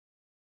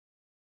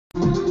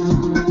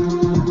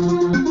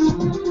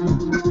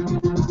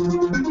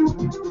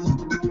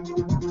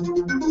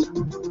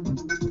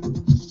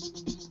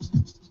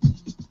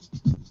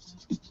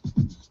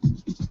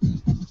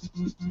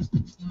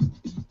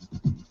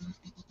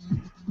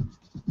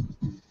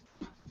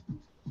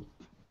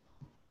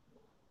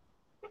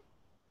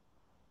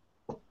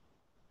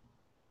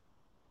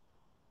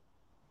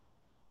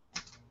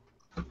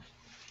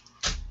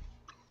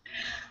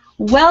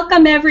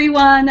Welcome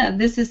everyone.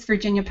 This is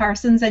Virginia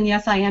Parsons, and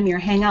yes, I am your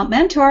Hangout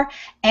mentor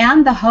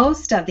and the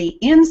host of the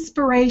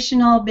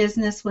Inspirational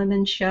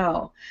Businesswomen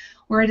Show,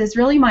 where it is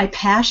really my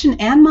passion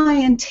and my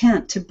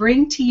intent to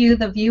bring to you,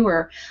 the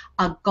viewer,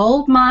 a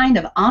gold mine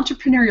of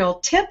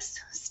entrepreneurial tips,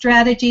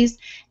 strategies,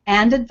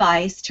 and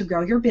advice to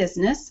grow your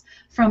business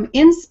from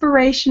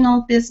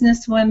inspirational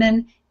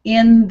businesswomen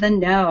in the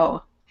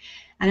know.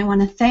 And I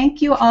want to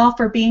thank you all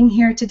for being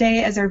here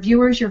today. As our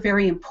viewers, you're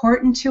very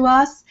important to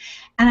us.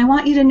 And I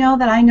want you to know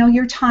that I know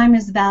your time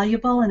is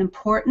valuable and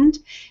important.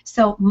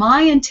 So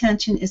my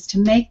intention is to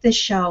make this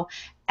show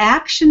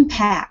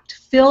action-packed,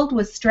 filled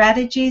with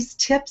strategies,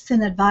 tips,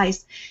 and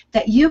advice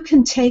that you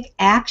can take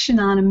action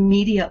on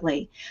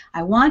immediately.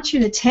 I want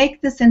you to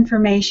take this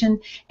information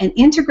and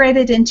integrate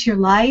it into your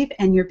life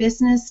and your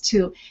business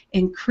to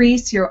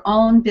increase your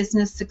own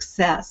business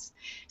success.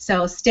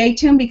 So stay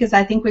tuned, because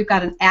I think we've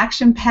got an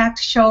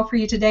action-packed show for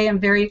you today. I'm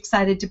very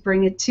excited to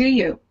bring it to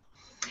you.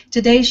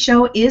 Today's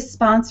show is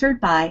sponsored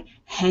by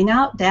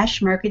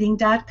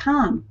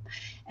Hangout-Marketing.com.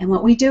 And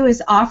what we do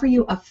is offer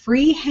you a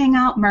free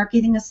Hangout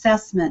marketing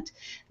assessment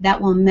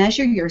that will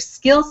measure your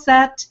skill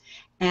set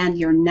and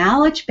your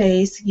knowledge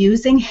base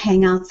using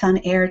Hangouts on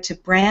Air to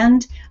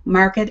brand,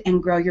 market,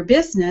 and grow your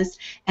business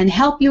and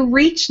help you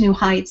reach new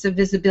heights of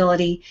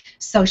visibility,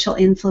 social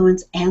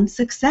influence, and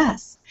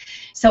success.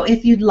 So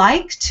if you'd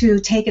like to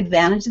take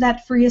advantage of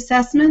that free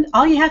assessment,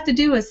 all you have to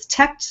do is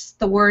text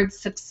the word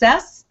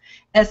SUCCESS,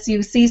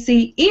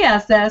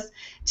 SUCCESS,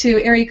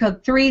 to area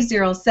code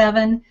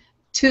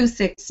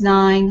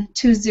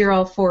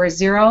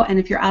 307-269-2040, and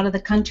if you're out of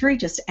the country,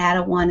 just add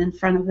a 1 in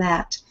front of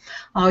that.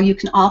 You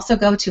can also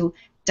go to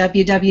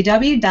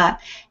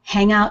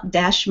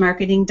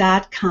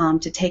www.hangout-marketing.com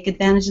to take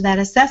advantage of that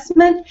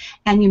assessment,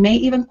 and you may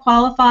even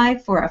qualify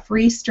for a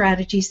free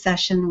strategy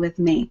session with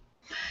me.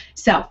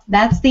 So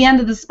that's the end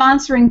of the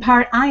sponsoring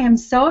part. I am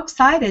so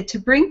excited to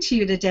bring to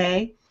you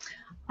today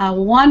a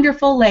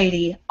wonderful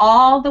lady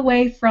all the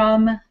way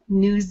from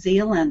New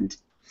Zealand.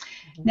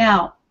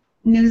 Now,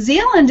 New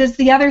Zealand is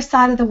the other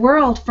side of the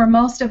world for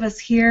most of us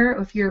here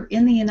if you're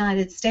in the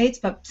United States,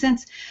 but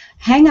since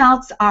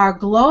Hangouts are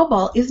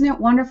global, isn't it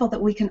wonderful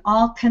that we can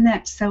all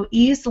connect so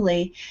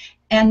easily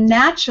and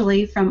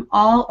naturally from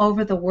all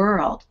over the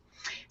world?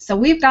 So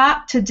we've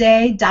got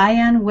today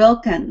Diane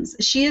Wilkins.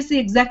 She is the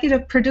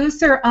executive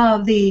producer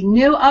of the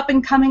new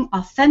up-and-coming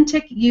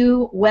Authentic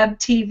You Web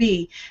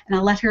TV, and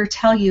I'll let her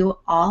tell you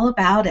all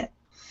about it.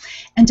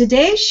 And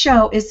today's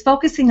show is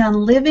focusing on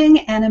living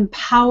an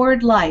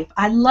empowered life.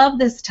 I love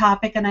this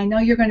topic, and I know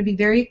you're going to be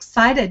very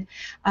excited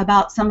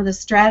about some of the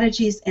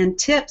strategies and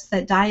tips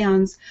that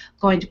Diane's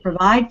going to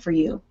provide for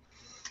you.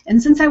 And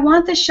since I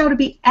want this show to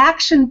be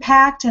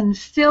action-packed and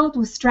filled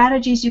with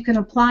strategies you can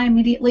apply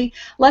immediately,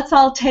 let's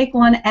all take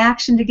one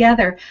action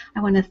together.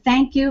 I want to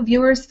thank you,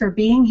 viewers, for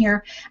being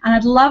here. And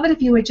I'd love it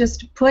if you would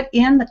just put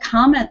in the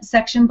comment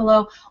section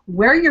below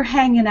where you're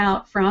hanging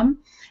out from,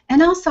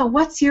 and also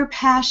what's your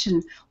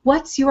passion,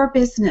 what's your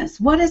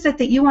business, what is it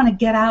that you want to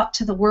get out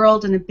to the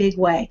world in a big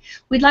way.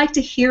 We'd like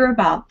to hear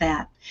about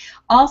that.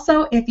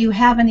 Also, if you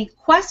have any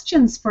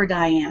questions for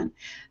Diane,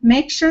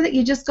 make sure that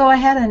you just go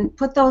ahead and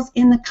put those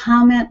in the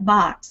comment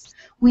box.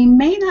 We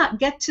may not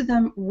get to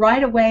them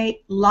right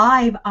away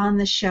live on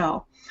the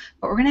show,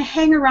 but we're going to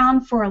hang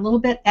around for a little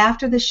bit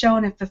after the show,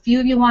 and if a few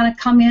of you want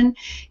to come in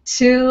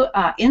to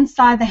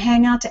inside the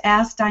Hangout to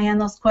ask Diane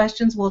those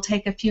questions, we'll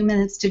take a few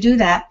minutes to do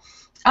that.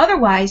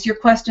 Otherwise, your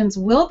questions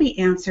will be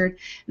answered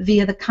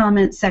via the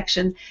comment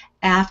section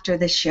after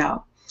the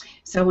show.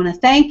 So I want to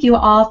thank you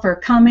all for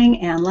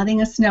coming and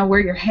letting us know where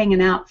you're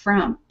hanging out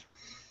from.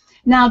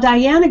 Now,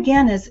 Diane,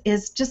 again,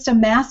 is just a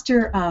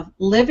master of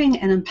living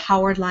an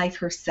empowered life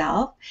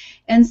herself.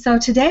 And so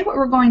today what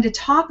we're going to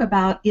talk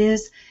about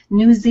is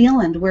New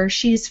Zealand, where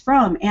she's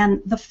from,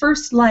 and the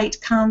first light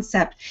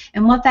concept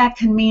and what that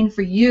can mean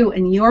for you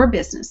and your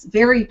business.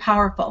 Very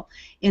powerful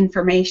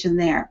information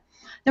there.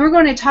 Then we're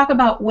going to talk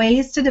about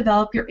ways to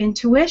develop your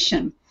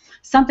intuition,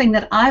 something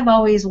that I've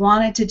always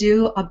wanted to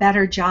do a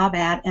better job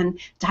at, and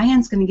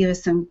Diane's going to give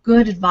us some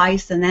good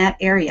advice in that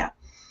area.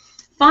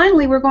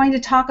 Finally, we're going to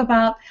talk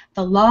about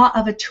the law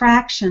of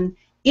attraction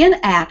in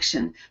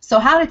action. So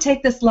how to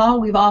take this law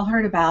we've all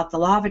heard about, the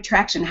law of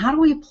attraction, how do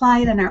we apply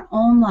it in our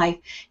own life,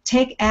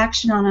 take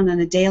action on it on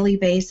a daily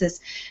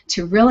basis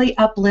to really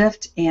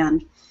uplift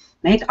and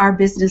make our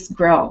business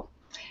grow.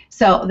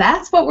 So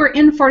that's what we're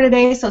in for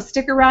today, so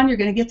stick around. You're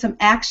going to get some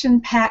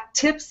action-packed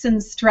tips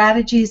and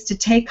strategies to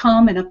take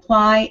home and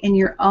apply in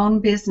your own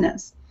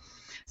business.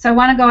 So I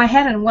want to go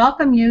ahead and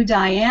welcome you,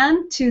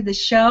 Diane, to the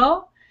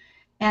show.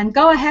 And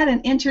go ahead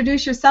and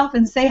introduce yourself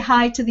and say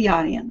hi to the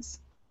audience.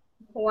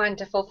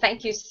 Wonderful.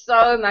 Thank you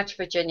so much,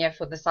 Virginia,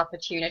 for this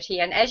opportunity.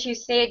 And as you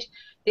said,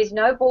 there's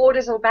no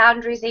borders or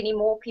boundaries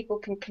anymore. People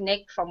can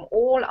connect from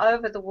all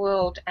over the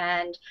world,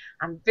 and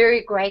I'm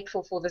very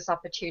grateful for this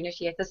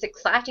opportunity at this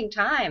exciting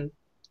time.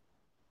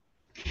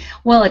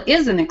 Well, it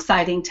is an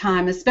exciting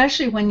time,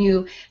 especially when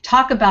you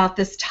talk about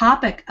this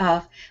topic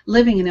of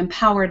living an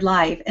empowered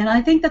life. And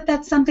I think that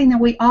that's something that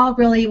we all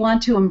really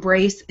want to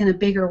embrace in a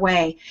bigger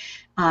way.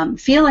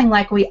 Feeling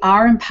like we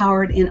are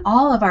empowered in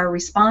all of our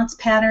response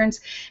patterns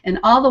and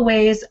all the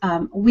ways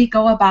we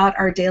go about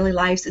our daily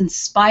lives in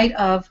spite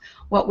of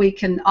what we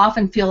can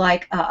often feel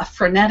like a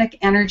frenetic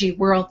energy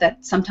world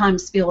that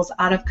sometimes feels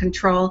out of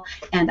control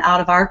and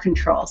out of our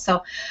control.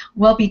 So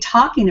we'll be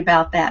talking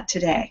about that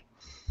today.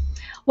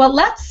 Well,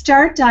 let's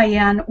start,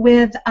 Diane,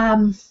 with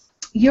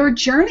your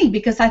journey,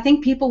 because I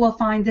think people will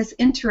find this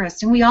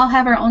interesting. We all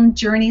have our own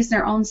journeys and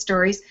our own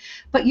stories,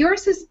 but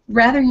yours is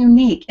rather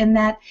unique in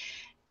that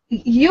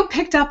you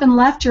picked up and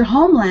left your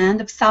homeland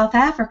of South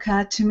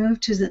Africa to move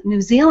to New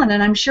Zealand,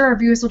 and I'm sure our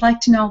viewers would like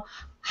to know,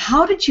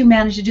 how did you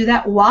manage to do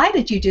that? Why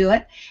did you do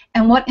it?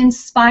 And what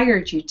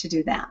inspired you to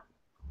do that?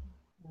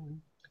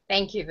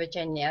 Thank you,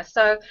 Virginia.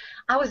 So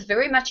I was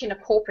very much in a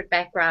corporate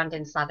background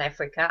in South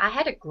Africa. I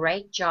had a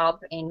great job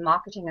in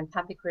marketing and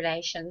public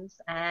relations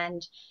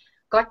and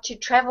got to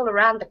travel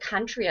around the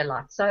country a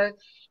lot. So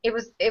it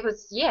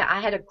was, yeah,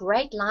 I had a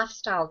great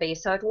lifestyle there.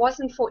 So it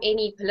wasn't for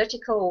any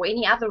political or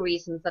any other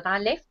reasons that I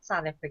left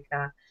South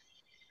Africa.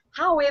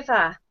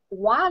 However,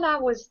 while I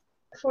was,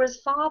 for as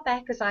far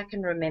back as I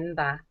can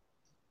remember,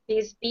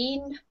 there's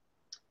been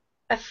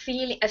a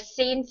feeling, a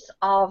sense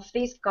of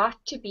there's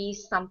got to be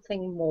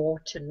something more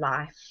to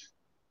life.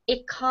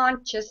 It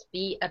can't just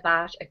be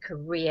about a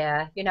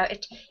career, you know,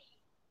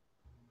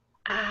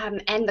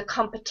 and the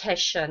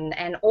competition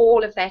and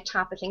all of that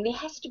type of thing. There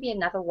has to be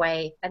another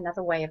way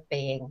of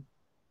being.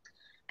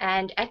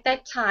 And at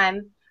that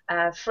time,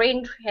 a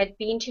friend had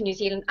been to New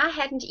Zealand. I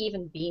hadn't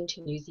even been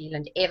to New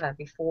Zealand ever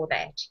before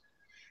that.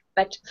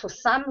 But for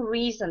some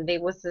reason,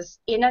 there was this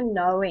inner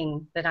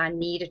knowing that I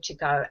needed to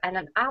go.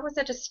 And I was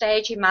at a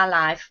stage in my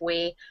life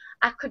where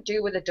I could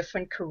do with a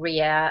different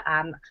career.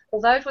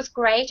 Although it was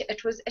great,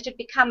 it had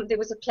become, there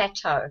was a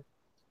plateau.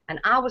 And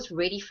I was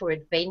ready for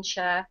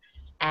adventure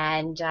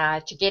and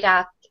to get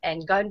out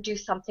and go and do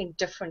something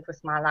different with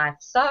my life.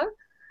 So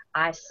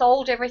I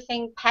sold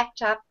everything,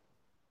 packed up,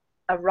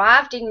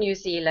 arrived in New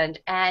Zealand,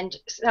 and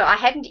so I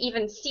hadn't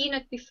even seen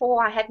it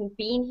before. I hadn't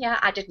been here.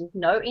 I didn't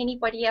know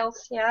anybody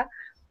else here.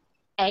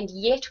 And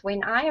yet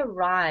when I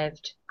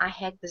arrived, I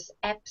had this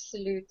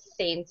absolute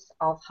sense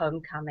of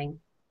homecoming.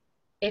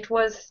 It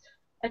was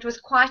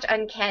quite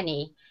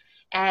uncanny.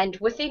 And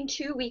within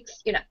 2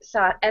 weeks, you know,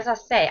 so as I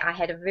say, I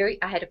had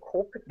a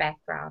corporate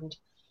background.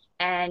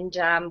 And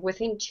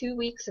within 2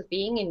 weeks of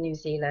being in New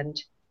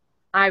Zealand,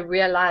 I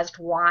realized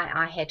why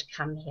I had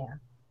come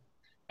here.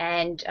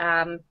 And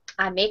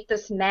I met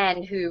this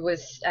man who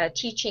was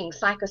teaching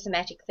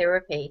psychosomatic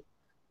therapy.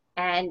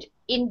 And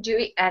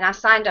I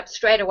signed up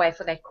straight away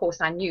for that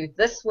course. I knew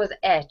this was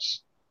it.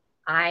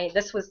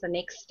 This was the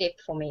next step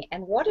for me.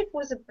 And what it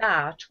was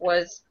about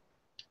was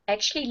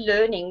actually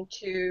learning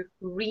to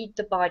read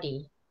the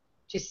body,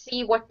 to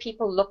see what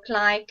people look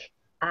like.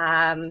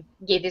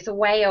 Yeah, there's a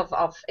way of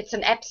it's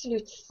an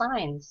absolute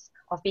science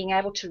of being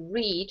able to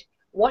read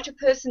what a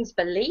person's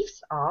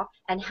beliefs are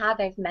and how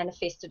they've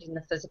manifested in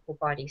the physical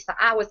body. So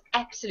I was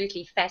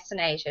absolutely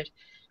fascinated,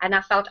 and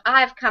I felt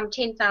I've come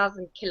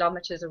 10,000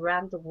 kilometers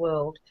around the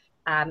world,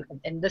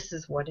 and this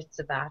is what it's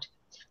about.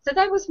 So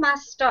that was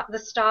the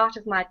start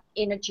of my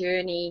inner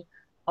journey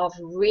of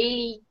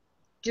really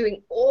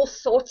doing all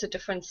sorts of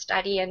different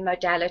study and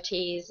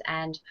modalities.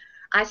 And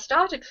I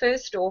started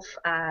first off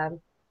on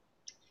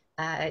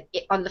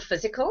the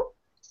physical.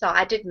 So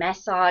I did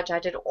massage, I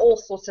did all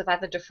sorts of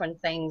other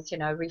different things, you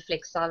know,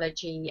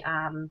 reflexology,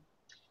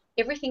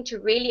 everything to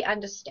really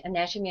understand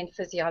anatomy and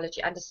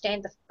physiology,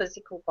 understand the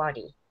physical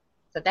body.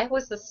 So that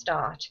was the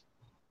start.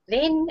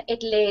 Then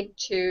it led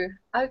to,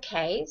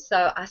 okay,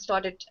 so I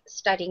started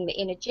studying the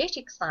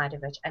energetic side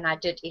of it, and I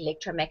did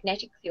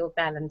electromagnetic field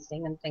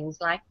balancing and things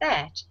like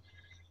that.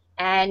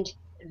 And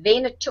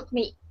then it took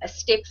me a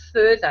step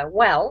further.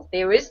 Well,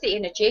 there is the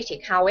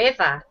energetic,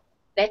 however,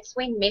 that's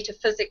when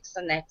metaphysics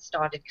and that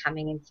started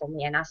coming in for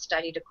me, and I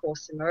studied A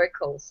Course in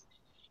Miracles.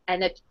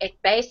 And it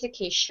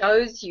basically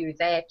shows you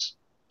that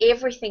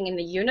everything in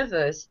the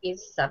universe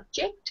is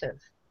subjective,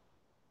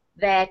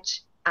 that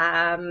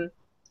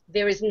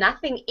there is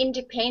nothing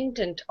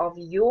independent of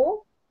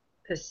your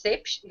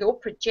perception, your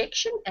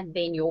projection, and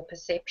then your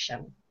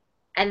perception.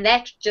 And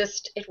that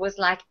just, it was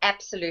like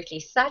absolutely,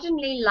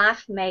 suddenly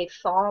life made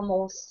far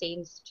more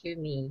sense to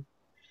me,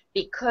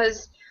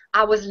 because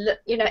I was,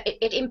 you know,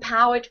 it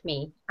empowered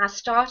me. I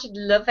started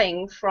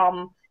living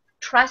from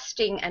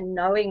trusting and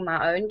knowing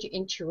my own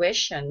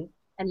intuition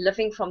and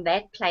living from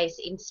that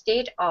place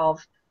instead of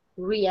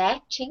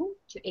reacting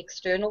to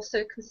external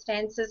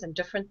circumstances and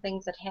different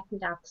things that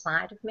happened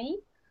outside of me.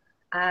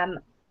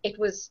 It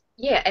was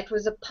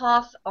a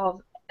path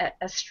of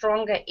a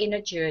stronger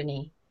inner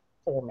journey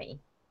for me.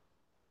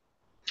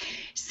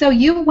 So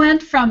you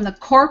went from the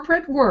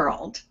corporate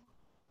world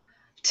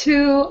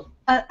to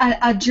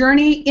a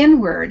journey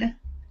inward,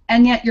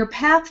 and yet your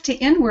path to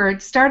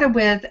inward started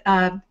with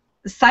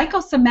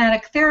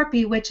psychosomatic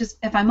therapy, which is,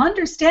 if I'm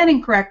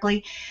understanding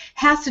correctly,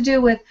 has to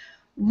do with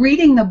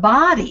reading the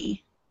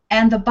body,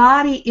 and the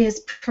body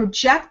is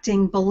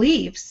projecting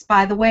beliefs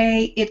by the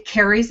way it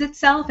carries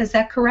itself. Is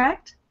that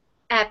correct?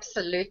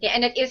 Absolutely,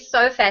 and it is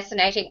so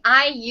fascinating.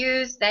 I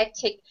use that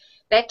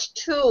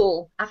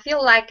tool. I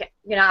feel like,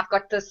 I've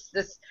got this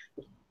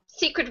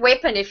secret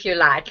weapon, if you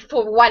like,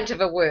 for want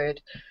of a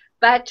word.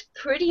 But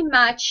pretty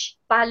much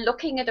by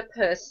looking at a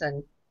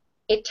person,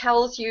 it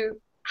tells you,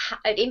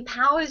 it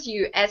empowers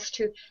you as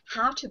to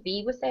how to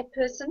be with that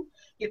person.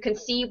 You can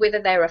see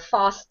whether they're a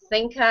fast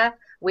thinker,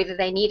 whether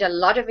they need a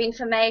lot of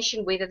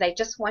information, whether they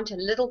just want a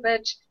little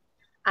bit.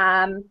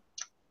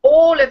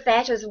 All of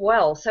that as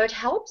well. So it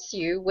helps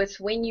you with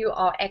when you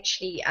are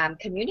actually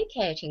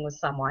communicating with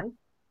someone.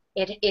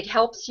 It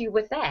helps you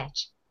with that.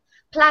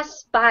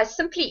 Plus, by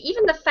simply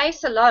even the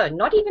face alone,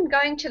 not even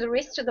going to the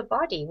rest of the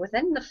body,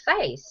 within the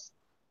face,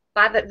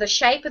 by the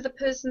shape of the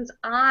person's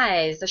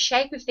eyes, the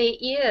shape of their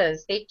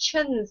ears, their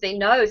chins, their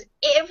nose,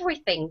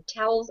 everything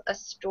tells a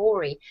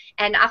story.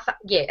 And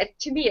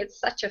to me, it's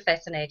such a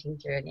fascinating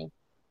journey.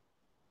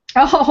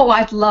 Oh,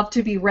 I'd love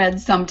to be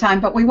read sometime,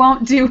 but we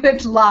won't do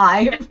it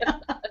live.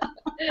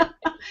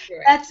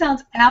 That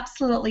sounds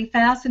absolutely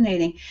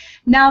fascinating.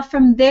 Now,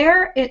 from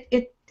there,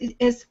 it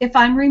is, if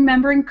I'm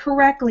remembering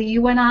correctly,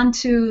 you went on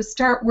to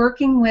start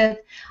working with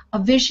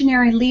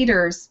visionary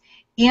leaders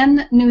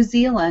in New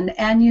Zealand,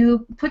 and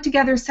you put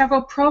together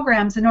several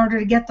programs in order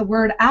to get the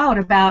word out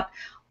about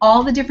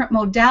all the different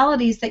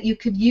modalities that you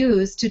could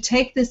use to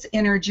take this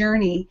inner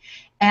journey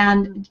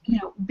and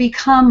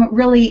become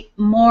really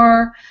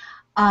more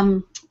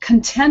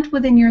content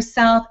within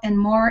yourself and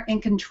more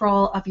in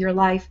control of your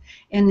life,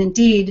 and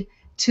indeed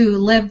to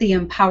live the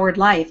empowered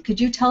life. Could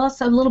you tell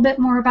us a little bit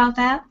more about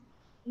that?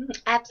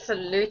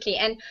 Absolutely.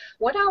 And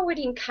what I would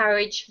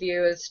encourage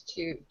viewers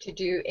to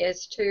do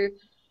is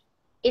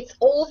it's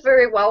all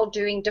very well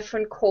doing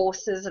different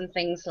courses and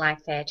things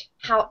like that.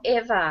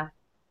 However,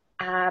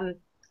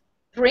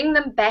 bring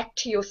them back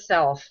to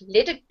yourself.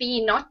 Let it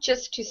be not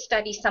just to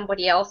study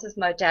somebody else's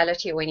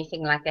modality or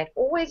anything like that.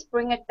 Always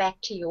bring it back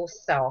to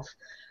yourself.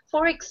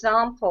 For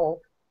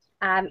example,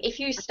 if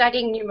you're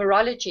studying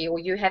numerology, or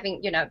you're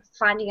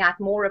finding out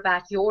more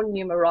about your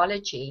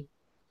numerology,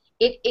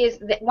 it is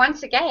that,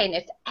 once again,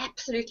 it's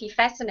absolutely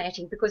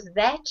fascinating, because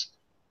that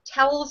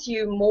tells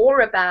you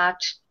more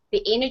about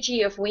the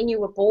energy of when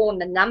you were born,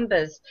 the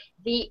numbers.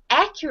 The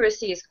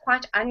accuracy is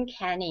quite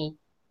uncanny.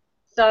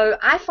 So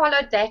I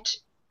followed that.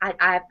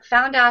 I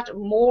found out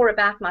more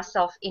about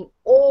myself in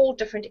all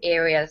different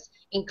areas,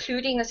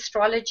 including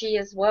astrology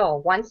as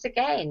well. Once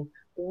again,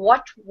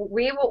 where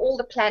were all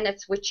the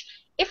planets, which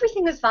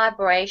everything is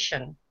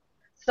vibration.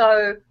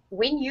 So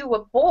when you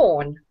were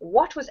born,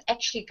 what was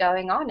actually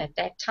going on at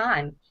that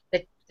time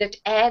that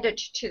added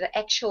to the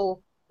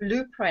actual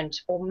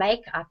blueprint or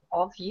makeup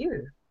of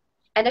you?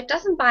 And it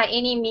doesn't by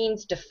any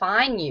means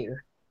define you,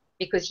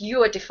 because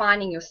you are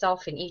defining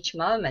yourself in each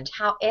moment.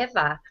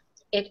 However,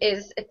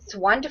 it's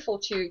wonderful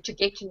to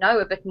get to know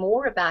a bit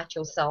more about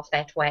yourself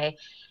that way.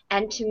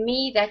 And to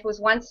me, that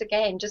was once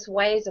again just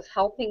ways of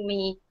helping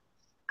me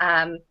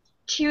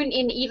tune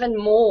in even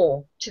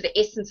more to the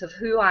essence of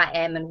who I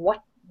am and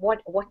what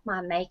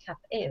my makeup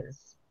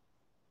is.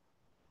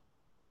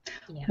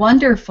 Yeah.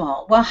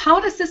 Wonderful. Well, how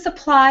does this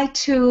apply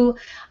to,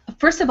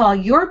 first of all,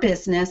 your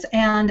business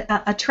and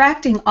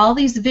attracting all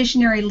these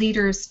visionary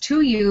leaders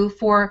to you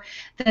for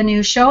the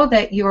new show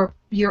that you're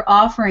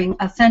offering,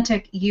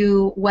 Authentic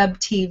You Web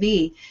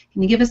TV?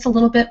 Can you give us a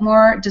little bit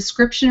more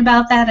description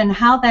about that and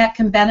how that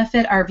can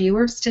benefit our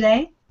viewers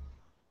today?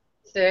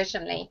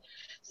 Certainly.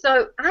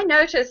 So I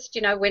noticed,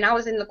 when I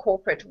was in the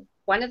corporate,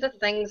 one of the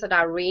things that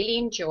I really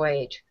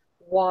enjoyed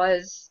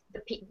was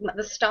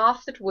the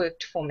staff that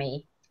worked for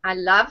me. I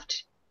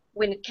loved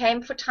when it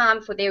came for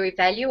time for their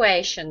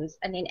evaluations,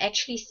 and then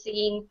actually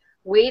seeing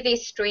where their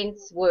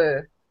strengths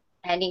were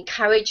and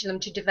encourage them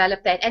to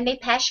develop that, and their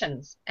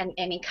passions, and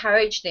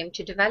encourage them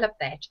to develop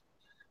that.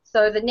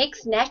 So the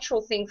next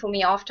natural thing for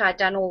me after I'd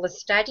done all the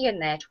study in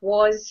that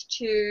was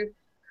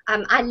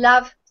I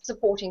love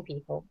supporting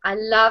people. I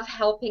love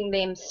helping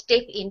them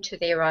step into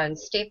their own,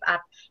 step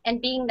up,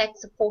 and being that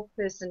support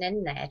person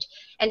in that.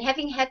 And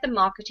having had the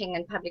marketing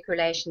and public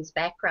relations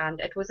background,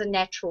 it was a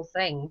natural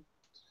thing.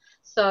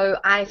 So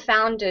I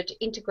founded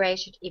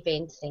Integrated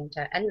Event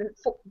Center. And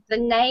the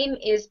name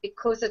is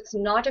because it's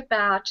not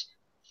about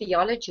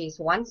theologies.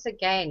 Once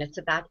again, it's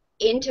about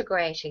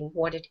integrating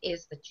what it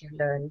is that you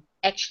learn,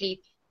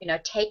 actually,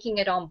 taking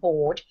it on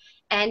board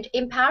and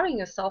empowering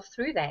yourself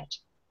through that.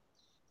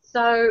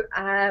 So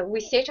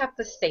we set up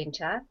the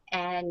center,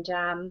 and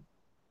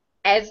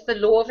as the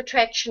law of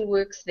attraction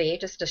works there,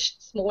 just a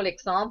small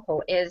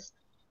example is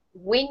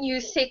when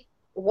you set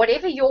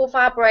whatever your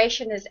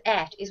vibration is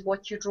at is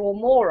what you draw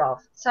more of.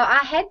 So I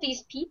had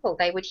these people,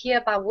 they would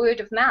hear by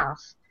word of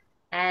mouth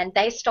And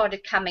they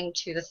started coming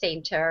to the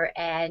center,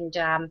 and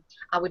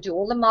I would do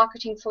all the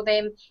marketing for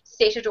them,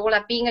 set it all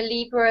up. Being a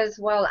Libra as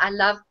well, I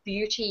love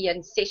beauty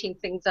and setting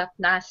things up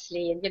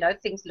nicely,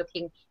 and things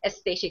looking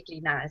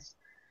aesthetically nice.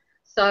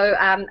 So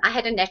I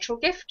had a natural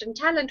gift and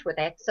talent with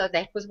that, so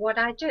that was what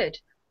I did,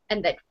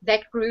 and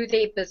that grew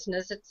their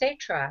business,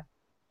 etc.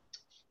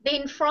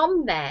 Then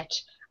from that,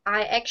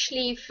 I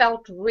actually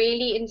felt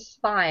really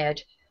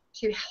inspired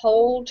to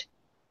hold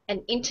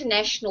an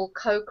international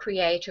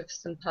co-creative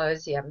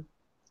symposium.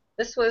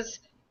 This was,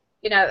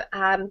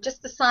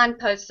 just the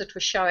signposts that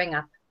were showing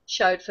up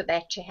showed for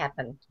that to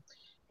happen.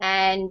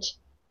 And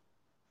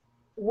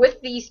with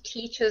these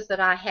teachers that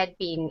I had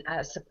been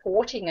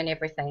supporting and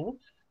everything,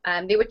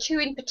 there were two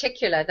in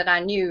particular that I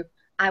knew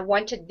I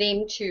wanted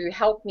them to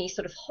help me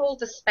sort of hold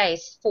the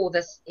space for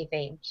this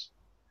event.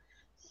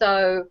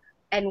 So,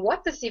 and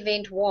what this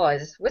event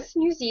was, with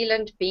New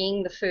Zealand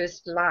being the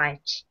first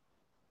light,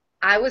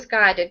 I was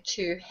guided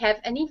to have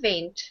an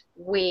event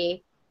where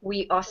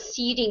we are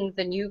seeding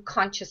the new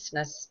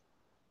consciousness,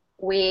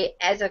 where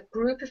as a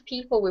group of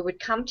people we would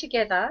come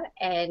together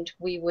and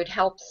we would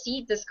help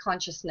seed this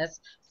consciousness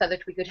so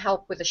that we could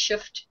help with a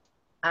shift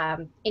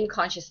in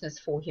consciousness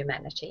for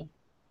humanity.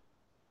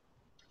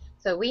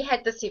 So we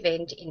had this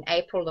event in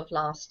April of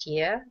last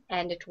year,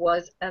 and it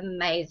was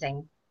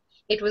amazing.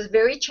 It was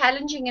very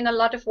challenging in a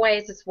lot of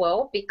ways as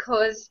well,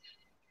 because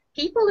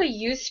people are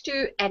used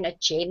to an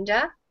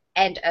agenda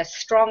and a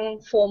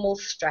strong formal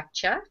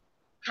structure.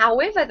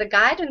 However, the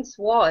guidance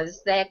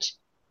was that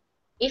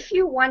if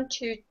you want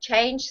to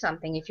change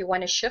something, if you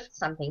want to shift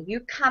something,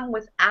 you come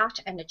without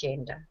an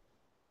agenda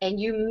and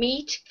you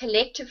meet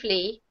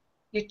collectively,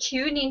 you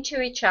tune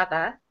into each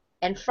other,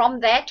 and from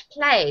that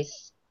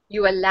place,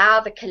 you allow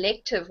the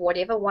collective,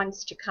 whatever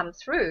wants to come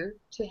through,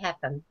 to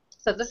happen.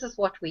 So this is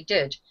what we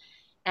did.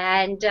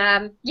 And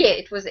yeah,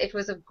 it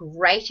was a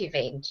great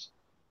event.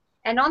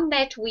 And on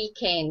that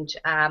weekend,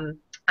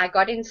 I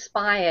got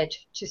inspired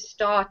to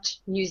start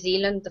New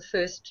Zealand the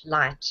First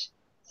Light,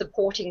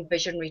 supporting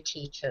visionary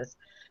teachers.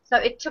 So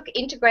it took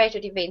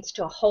integrated events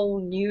to a whole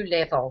new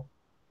level.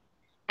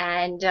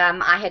 And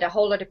I had a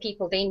whole lot of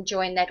people then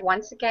join that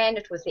once again.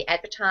 It was the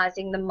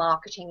advertising, the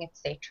marketing,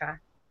 etc.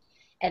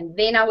 And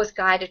then I was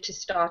guided to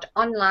start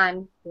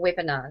online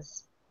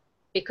webinars,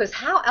 because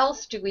how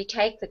else do we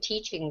take the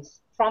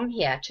teachings from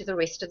here to the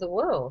rest of the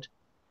world?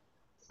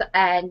 So,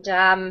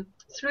 and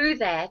through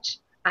that,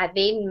 I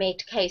then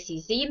met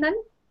Casey Zeman,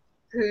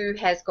 who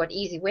has got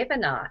Easy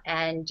Webinar,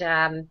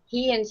 and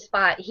he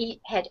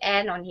had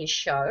Anne on his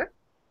show,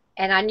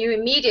 and I knew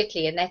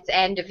immediately, and that's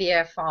Anne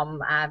Devere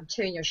from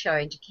Turn Your Show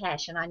into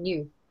Cash, and I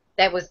knew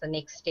that was the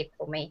next step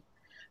for me.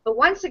 But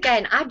once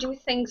again, I do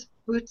things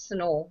boots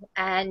and all,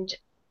 and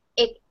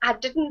I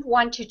didn't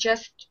want to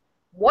just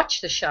watch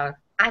the show.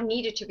 I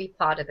needed to be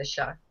part of the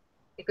show,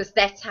 because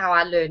that's how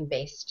I learn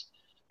best.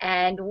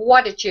 And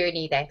what a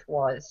journey that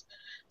was.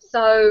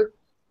 So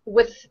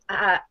with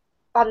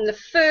on the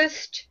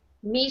first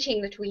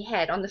meeting that we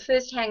had, on the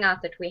first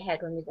hangout that we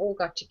had when we all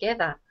got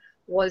together,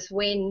 was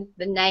when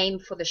the name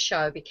for the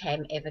show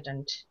became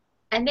evident.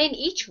 And then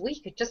each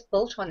week it just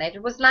built on that.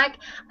 It was like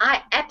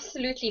I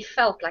absolutely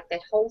felt like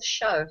that whole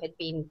show had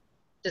been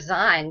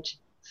designed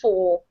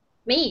for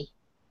me,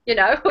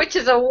 which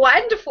is a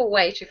wonderful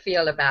way to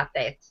feel about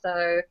that.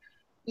 So,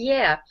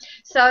 yeah.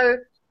 So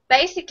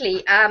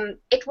basically,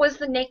 it was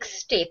the next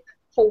step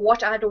for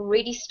what I'd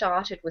already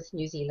started with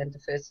New Zealand the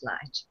First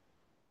Light.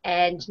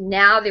 And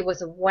now there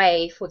was a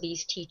way for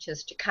these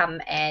teachers to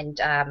come and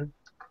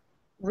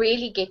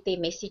really get their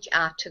message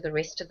out to the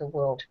rest of the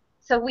world.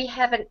 So we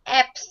have an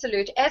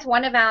absolute, as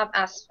one of our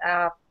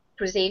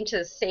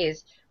presenters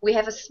says, we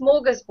have a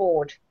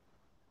smorgasbord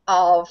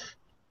of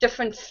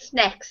different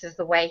snacks, is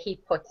the way he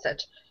puts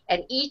it.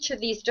 And each of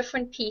these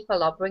different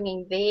people are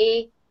bringing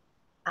their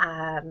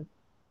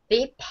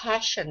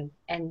passion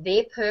and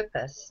their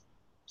purpose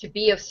to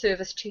be of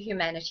service to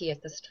humanity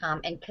at this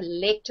time and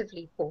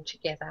collectively pull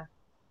together.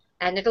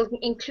 And it'll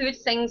include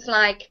things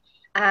like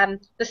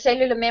the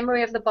cellular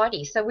memory of the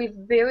body. So we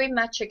very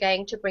much are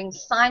going to bring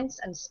science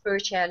and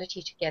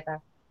spirituality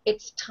together.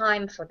 It's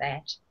time for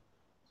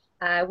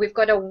that. We've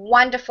got a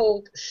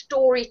wonderful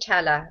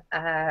storyteller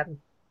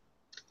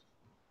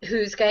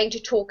who's going to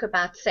talk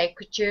about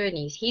sacred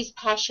journeys. His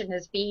passion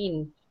has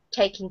been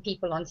taking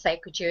people on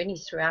sacred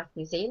journeys throughout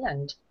New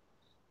Zealand.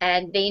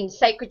 And then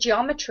sacred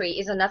geometry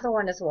is another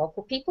one as well.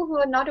 For people who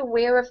are not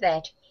aware of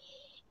that,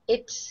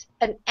 it's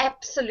an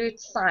absolute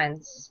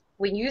science.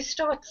 When you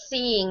start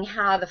seeing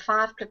how the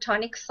 5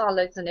 platonic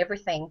solids and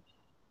everything,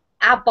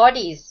 our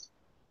bodies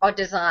are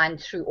designed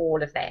through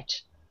all of that.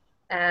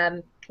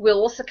 We'll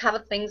also cover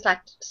things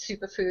like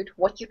superfood,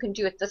 what you can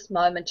do at this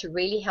moment to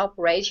really help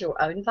raise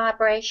your own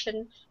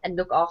vibration and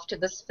look after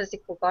this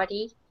physical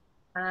body.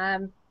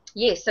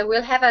 Yes, so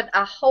we'll have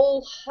a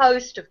whole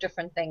host of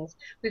different things.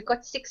 We've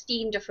got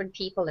 16 different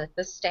people at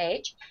this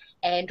stage,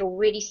 and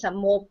already some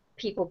more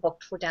people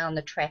booked for down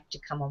the track to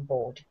come on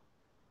board.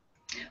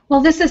 Well,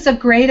 this is a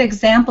great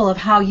example of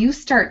how you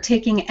start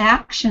taking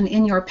action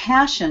in your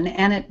passion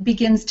and it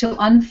begins to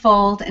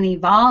unfold and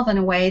evolve in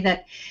a way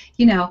that,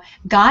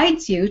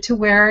 guides you to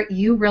where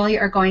you really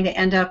are going to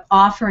end up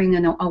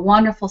offering a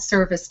wonderful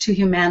service to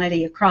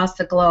humanity across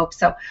the globe.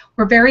 So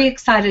we're very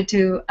excited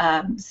to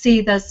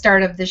see the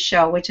start of this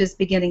show, which is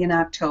beginning in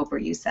October,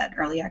 you said,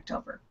 early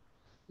October.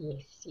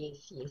 Yes,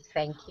 yes, yes.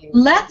 Thank you.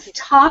 Let's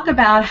talk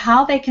about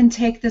how they can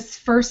take this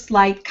First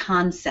Light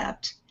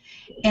concept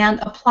and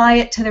apply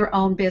it to their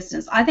own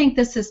business. I think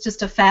this is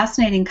just a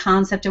fascinating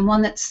concept and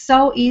one that's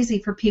so easy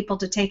for people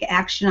to take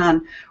action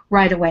on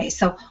right away.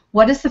 So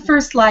what does the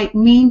First Light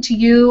mean to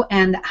you,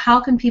 and how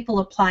can people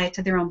apply it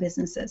to their own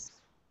businesses?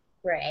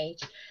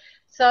 Great.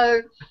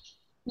 So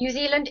New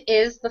Zealand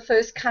is the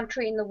first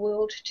country in the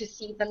world to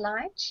see the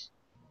light,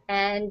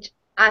 and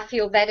I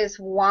feel that is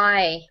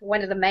why,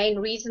 one of the main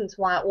reasons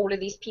why all of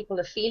these people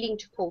are feeling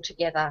to pull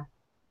together,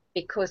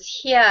 because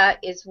here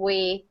is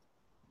where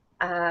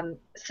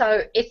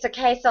so it's a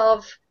case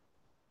of,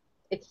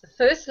 it's the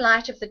first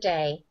light of the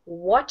day.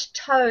 What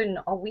tone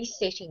are we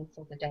setting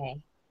for the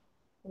day?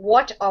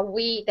 What are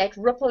we, that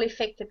ripple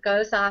effect that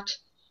goes out,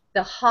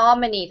 the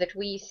harmony that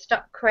we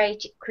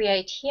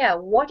create here,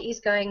 what is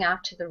going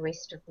out to the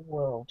rest of the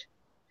world?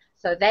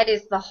 So that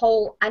is the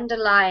whole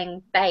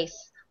underlying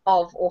base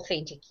of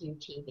Authentic You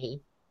TV,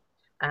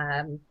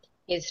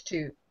 is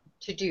to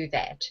do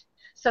that.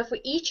 So for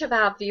each of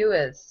our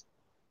viewers,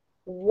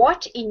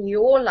 what in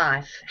your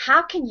life,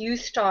 how can you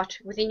start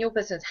within your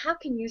business? How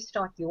can you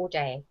start your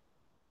day?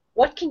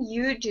 What can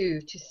you do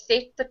to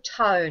set the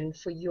tone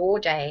for your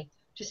day,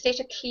 to set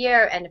a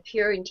clear and a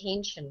pure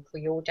intention for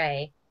your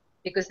day?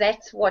 Because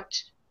that's what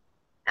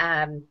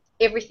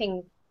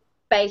everything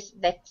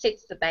that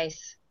sets the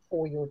base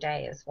for your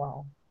day as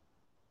well.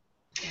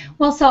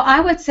 Well, so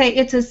I would say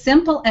it's as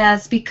simple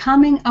as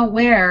becoming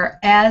aware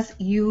as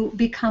you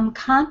become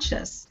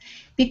conscious,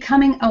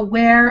 becoming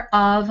aware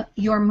of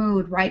your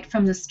mood right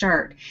from the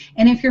start.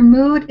 And if your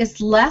mood is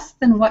less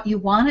than what you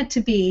want it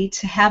to be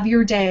to have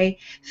your day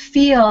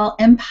feel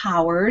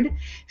empowered,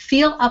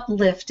 feel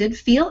uplifted,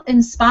 feel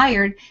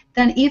inspired,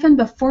 then even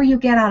before you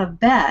get out of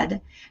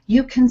bed,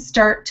 you can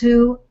start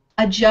to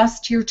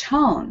adjust your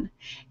tone.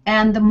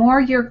 And the more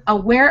you're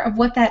aware of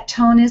what that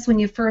tone is when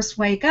you first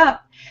wake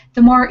up,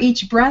 the more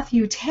each breath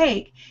you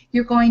take,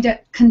 you're going to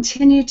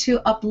continue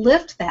to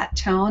uplift that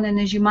tone, and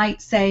as you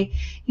might say,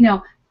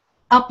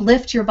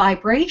 uplift your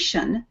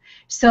vibration,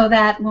 so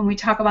that when we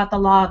talk about the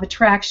law of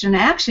attraction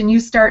and action, you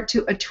start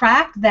to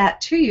attract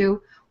that to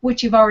you,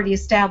 which you've already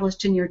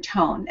established in your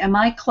tone. Am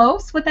I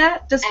close with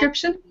that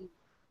description?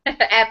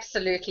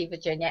 Absolutely,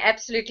 Virginia.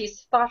 Absolutely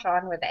spot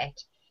on with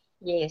that.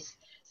 Yes.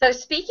 So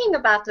speaking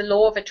about the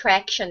law of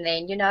attraction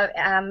then,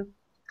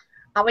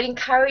 I would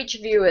encourage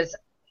viewers,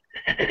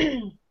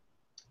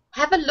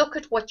 have a look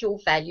at what your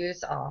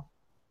values are.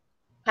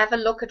 Have a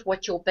look at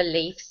what your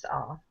beliefs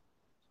are,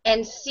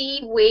 and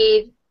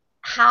see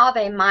how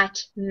they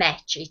might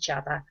match each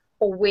other,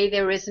 or where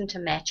there isn't a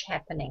match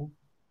happening.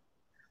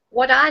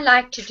 What I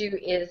like to do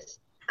is,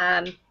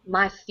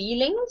 my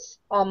feelings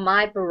are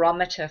my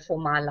barometer for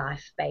my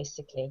life,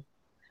 basically.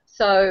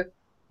 So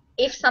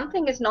if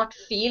something is not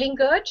feeling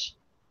good,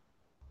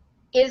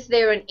 is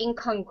there an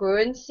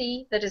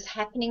incongruency that is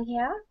happening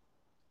here?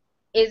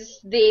 Is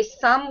there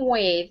some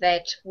way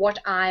that what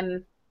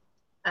I'm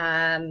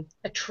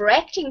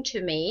attracting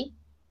to me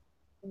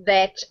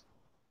that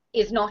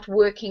is not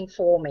working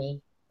for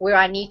me, where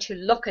I need to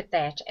look at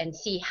that and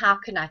see how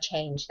can I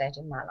change that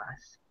in my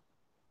life?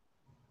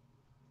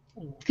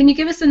 Can you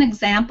give us an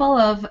example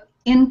of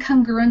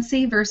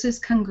incongruency versus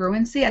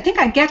congruency? I think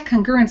I get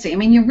congruency. I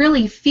mean, you're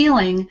really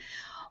feeling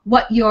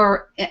what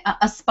you're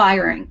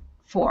aspiring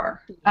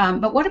for.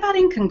 But what about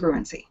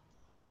incongruency?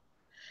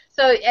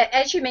 So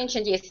as you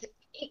mentioned, yes,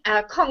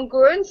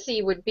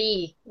 congruency would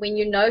be when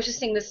you're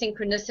noticing the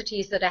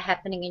synchronicities that are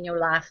happening in your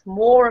life,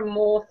 more and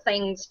more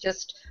things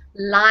just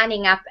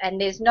lining up, and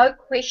there's no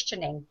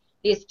questioning.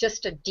 There's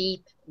just a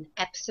deep,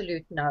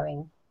 absolute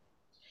knowing.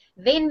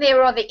 Then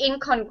there are the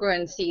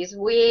incongruencies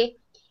where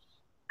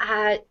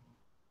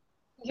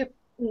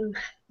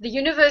the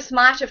universe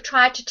might have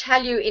tried to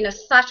tell you in a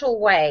subtle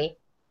way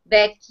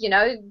that,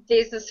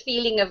 there's this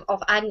feeling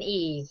of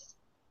unease.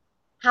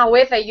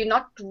 However, you're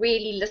not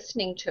really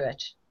listening to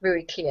it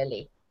very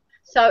clearly.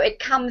 So it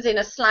comes in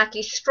a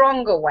slightly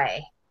stronger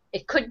way.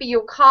 It could be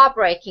your car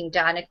breaking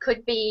down. It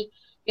could be,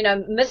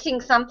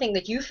 missing something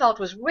that you felt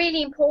was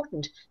really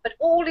important. But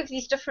all of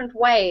these different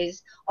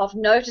ways of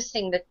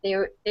noticing that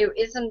there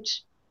isn't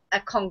a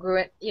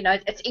congruent,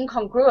 it's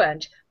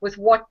incongruent with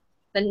what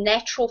the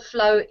natural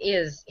flow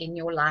is in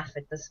your life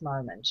at this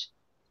moment.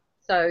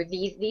 So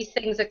these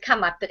things that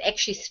come up that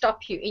actually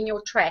stop you in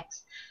your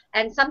tracks.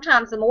 And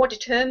sometimes the more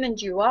determined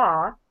you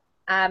are,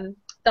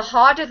 the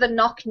harder the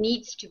knock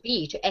needs to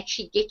be to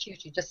actually get you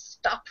to just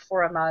stop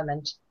for a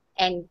moment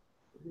and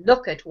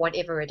look at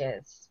whatever it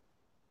is.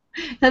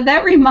 Now,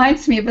 that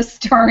reminds me of a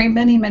story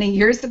many, many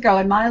years ago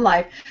in my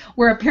life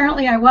where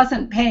apparently I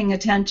wasn't paying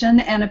attention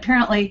and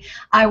apparently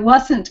I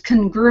wasn't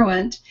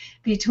congruent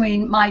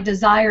between my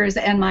desires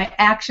and my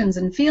actions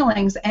and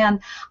feelings. And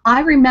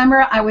I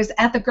remember I was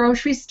at the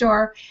grocery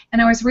store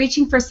and I was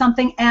reaching for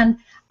something, and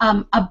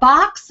a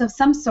box of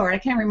some sort, I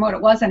can't remember what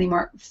it was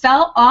anymore,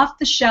 fell off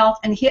the shelf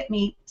and hit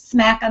me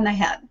smack on the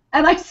head.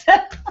 And I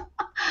said,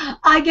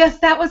 I guess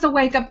that was a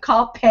wake-up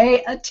call.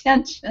 Pay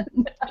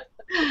attention.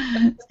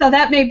 So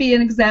that may be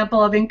an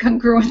example of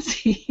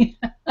incongruency.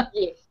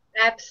 Yes,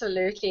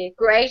 absolutely.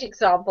 Great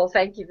example.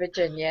 Thank you,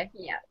 Virginia.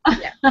 Yeah,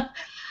 yeah.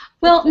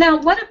 Well, now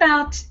what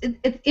about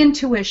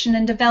intuition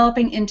and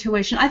developing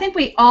intuition? I think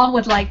we all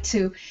would like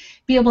to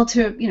be able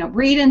to,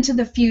 read into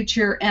the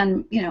future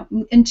and,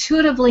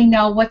 intuitively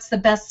know what's the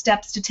best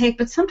steps to take,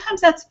 but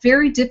sometimes that's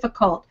very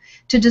difficult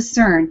to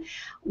discern.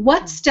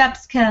 What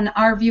steps can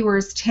our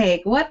viewers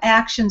take? What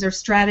actions or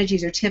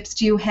strategies or tips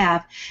do you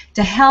have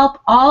to help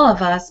all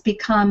of us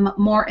become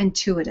more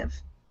intuitive?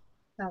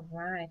 All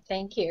right,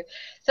 thank you.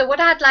 So what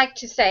I'd like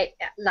to say,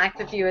 like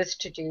the viewers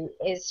to do,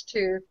 is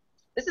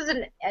this is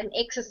an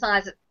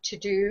exercise to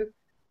do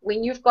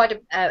when you've got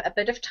a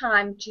bit of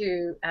time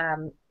to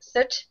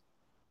sit.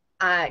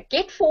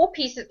 Get 4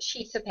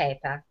 sheets of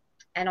paper,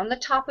 and on the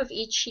top of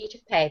each sheet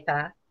of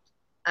paper,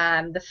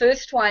 the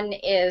first one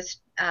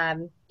is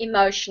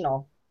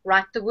emotional.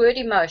 Write the word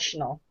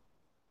emotional.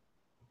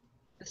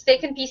 The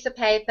second piece of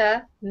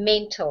paper,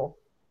 mental.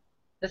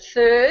 The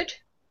third,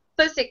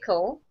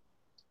 physical.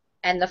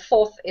 And the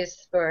fourth is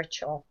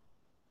spiritual.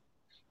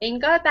 Then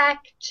go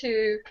back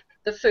to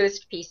the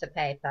first piece of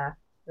paper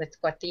that's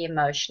got the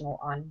emotional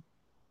on,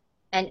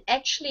 and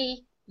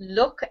actually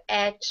look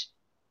at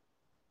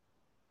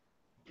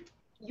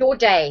your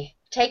day.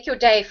 Take your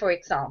day, for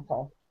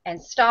example,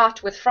 and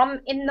start with from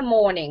in the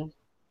morning.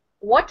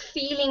 What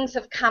feelings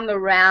have come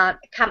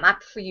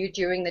up for you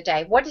during the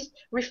day?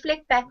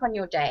 Reflect back on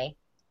your day.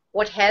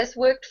 What has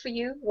worked for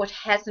you? What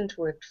hasn't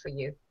worked for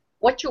you?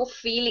 What you're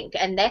feeling,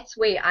 and that's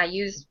where I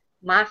use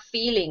my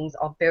feelings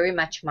are very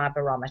much my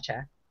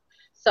barometer.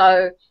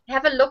 So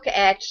have a look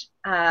at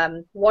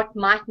what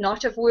might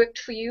not have worked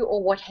for you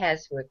or what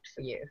has worked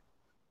for you.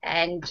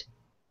 And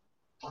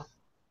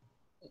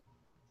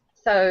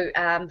so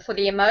for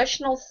the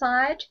emotional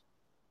side,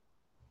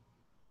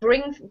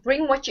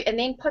 bring what you, and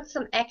then put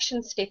some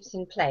action steps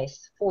in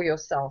place for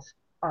yourself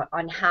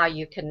on how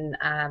you can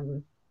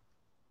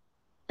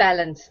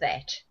balance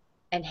that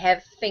and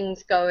have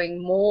things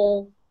going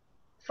more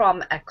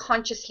from a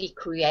consciously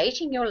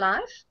creating your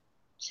life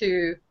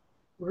to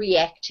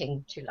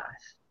reacting to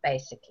life,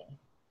 basically.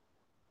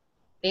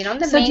 Then on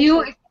the So do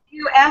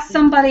you ask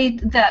somebody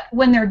that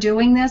when they're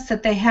doing this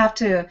that they have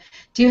to,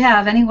 do you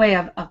have any way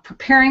of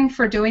preparing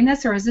for doing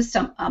this, or is this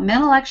a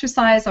mental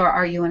exercise, or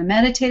are you in a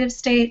meditative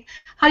state?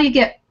 How do you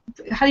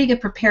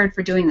get prepared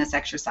for doing this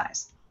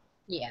exercise?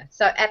 Yeah,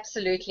 so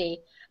absolutely.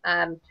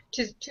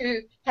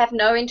 To have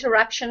no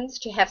interruptions,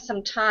 to have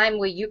some time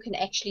where you can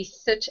actually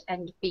sit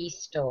and be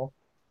still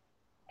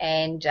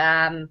and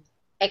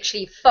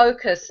actually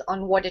focus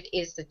on what it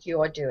is that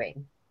you are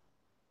doing.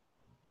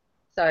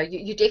 So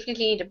you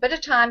definitely need a bit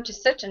of time to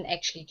sit and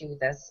actually do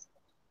this.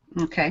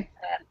 Okay.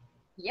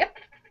 Yep.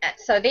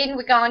 So then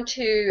we go on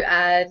to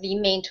the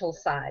mental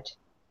side.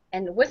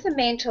 And with the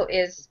mental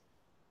is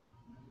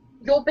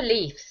your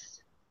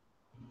beliefs.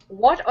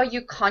 What are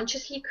you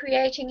consciously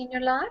creating in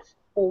your life?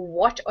 Or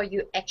what are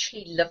you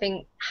actually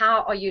living?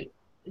 How are you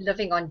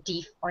living on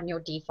your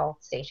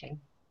default setting?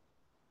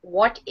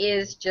 What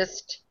is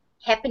just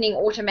happening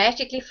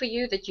automatically for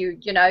you that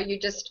you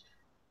just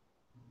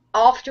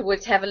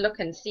afterwards have a look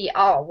and see,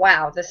 oh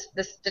wow, this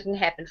didn't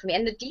happen for me.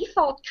 And the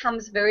default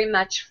comes very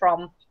much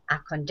from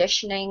our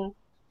conditioning,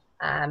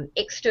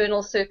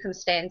 external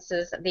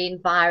circumstances, the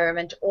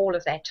environment, all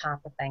of that type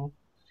of thing.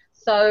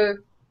 So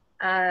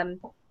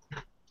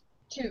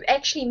to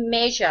actually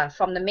measure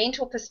from the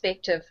mental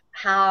perspective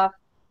how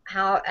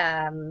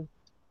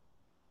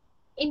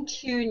in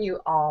tune you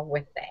are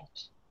with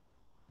that.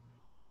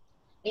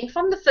 Then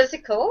from the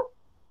physical,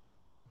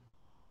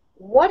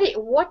 what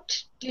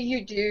do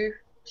you do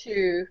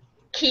to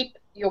keep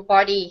your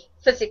body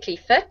physically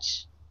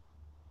fit?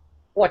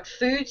 What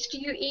foods do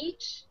you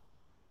eat?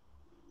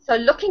 So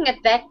looking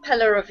at that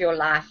pillar of your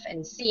life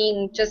and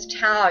seeing just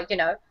how,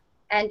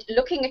 and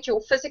looking at your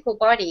physical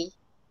body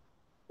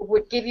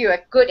would give you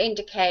a good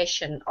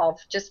indication of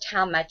just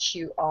how much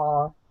you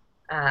are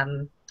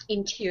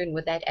in tune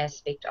with that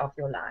aspect of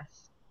your life.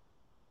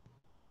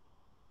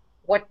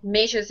 What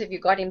measures have you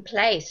got in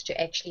place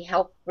to actually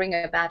help bring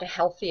about a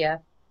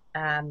healthier,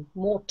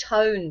 more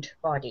toned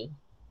body?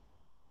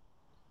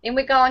 Then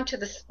we go on to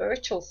the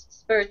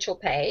spiritual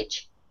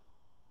page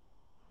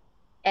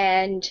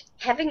and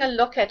having a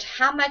look at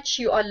how much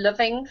you are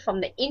living from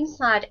the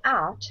inside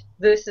out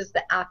versus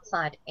the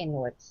outside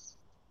inwards.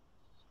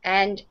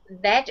 And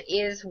that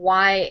is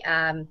why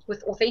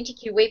with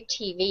Authentic You Web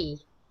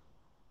TV,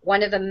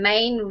 one of the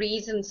main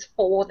reasons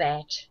for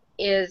that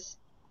is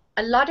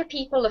a lot of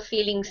people are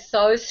feeling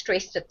so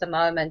stressed at the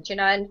moment,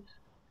 and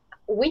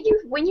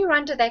when you're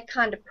under that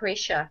kind of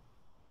pressure,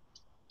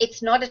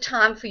 it's not a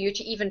time for you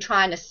to even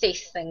try and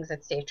assess things,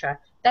 etc.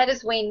 That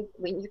is when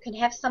you can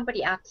have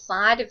somebody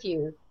outside of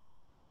you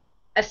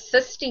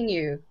assisting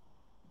you,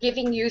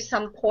 giving you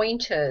some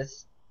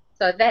pointers.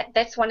 So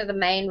that's one of the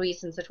main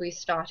reasons that we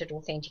started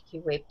Authentic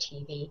You Web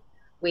TV,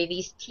 where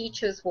these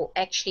teachers will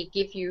actually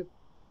give you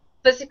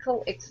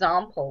physical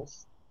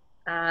examples.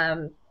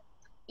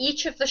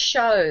 Each of the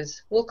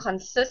shows will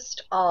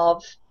consist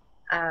of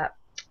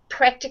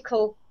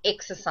practical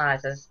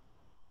exercises,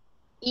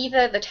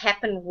 either that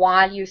happen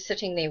while you're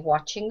sitting there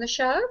watching the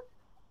show,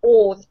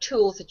 or the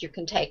tools that you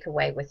can take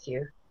away with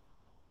you.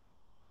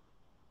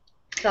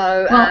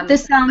 So, well,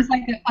 this sounds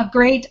like a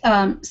great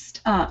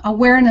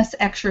awareness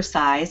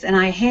exercise, and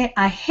I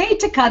hate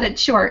to cut it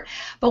short,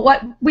 but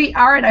what we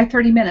are at our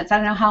 30 minutes. I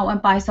don't know how it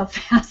went by so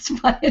fast,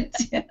 but it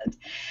did.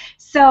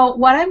 So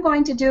what I'm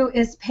going to do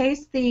is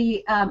paste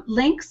the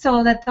link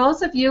so that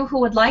those of you who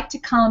would like to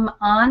come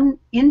on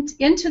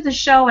into the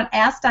show and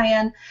ask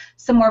Diane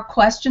some more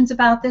questions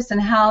about this and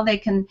how they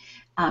can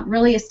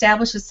really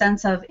establish a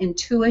sense of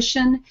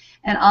intuition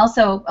and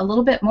also a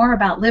little bit more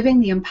about living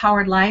the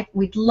empowered life.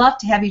 We'd love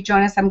to have you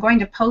join us. I'm going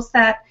to post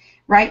that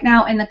right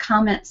now in the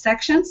comment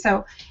section,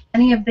 so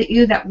any of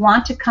you that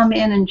want to come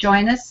in and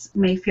join us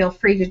may feel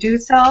free to do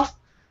so.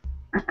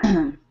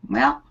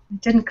 Well,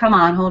 it didn't come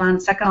on. Hold on a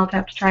second. I'll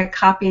have to try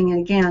copying it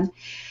again.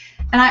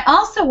 And I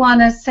also want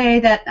to say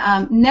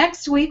that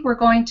next week we're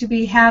going to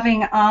be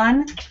having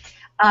on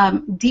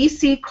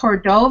DC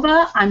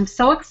Cordova. I'm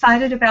so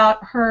excited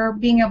about her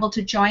being able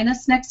to join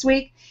us next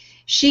week.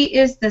 She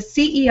is the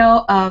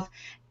CEO of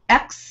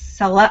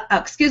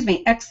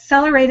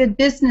Accelerated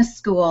Business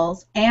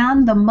Schools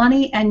and the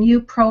Money and You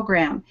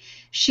program.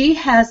 She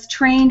has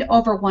trained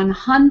over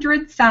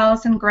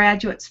 100,000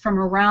 graduates from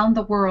around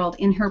the world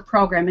in her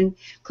program,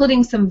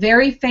 including some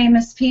very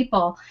famous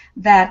people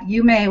that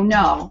you may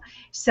know.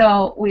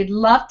 So we'd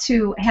love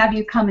to have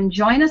you come and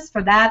join us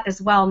for that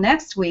as well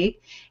next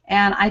week.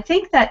 And I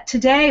think that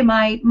today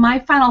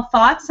my final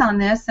thoughts on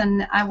this,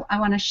 and I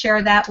want to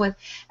share that with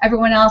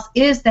everyone else,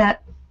 is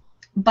that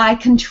by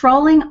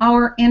controlling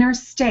our inner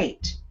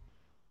state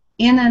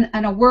in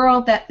a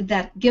world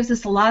that gives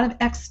us a lot of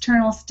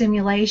external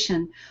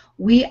stimulation,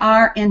 we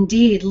are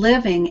indeed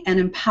living an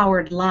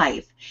empowered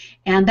life.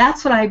 And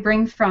that's what I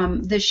bring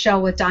from this show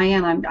with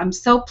Diane. I'm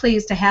so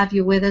pleased to have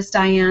you with us,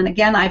 Diane.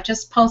 Again, I've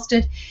just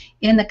posted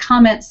in the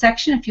comment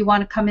section if you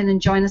want to come in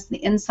and join us on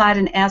the inside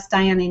and ask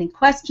Diane any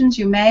questions,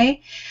 you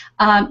may.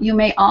 You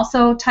may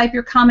also type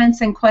your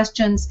comments and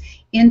questions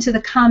into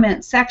the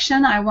comment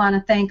section. I want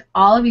to thank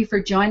all of you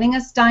for joining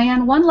us.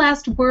 Diane, one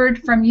last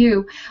word from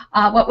you.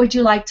 What would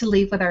you like to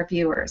leave with our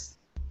viewers?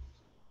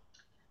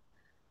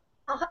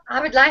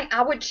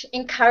 I would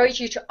encourage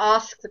you to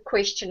ask the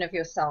question of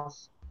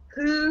yourself.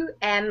 Who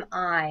am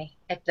I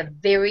at the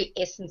very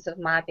essence of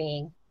my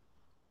being?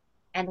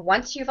 And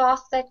once you've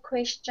asked that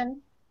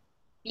question,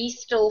 be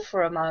still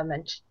for a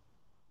moment.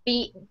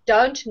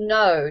 Don't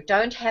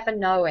have a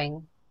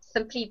knowing.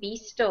 Simply be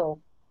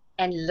still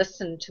and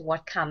listen to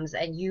what comes,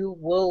 and you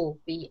will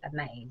be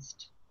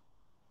amazed.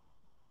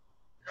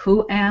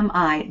 Who am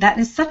I? That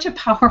is such a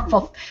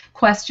powerful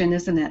question,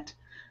 isn't it?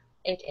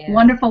 It is.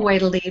 Wonderful way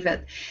to leave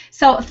it.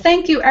 So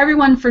thank you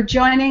everyone for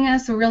joining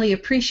us. We really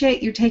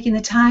appreciate you taking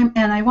the time,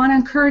 and I want to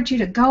encourage you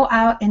to go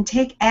out and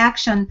take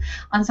action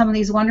on some of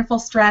these wonderful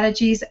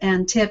strategies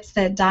and tips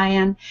that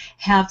Diane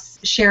has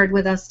shared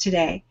with us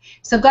today.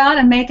 So go out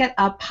and make it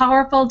a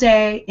powerful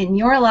day in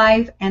your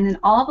life and in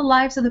all the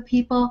lives of the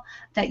people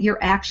that your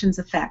actions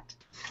affect.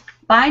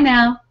 Bye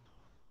now.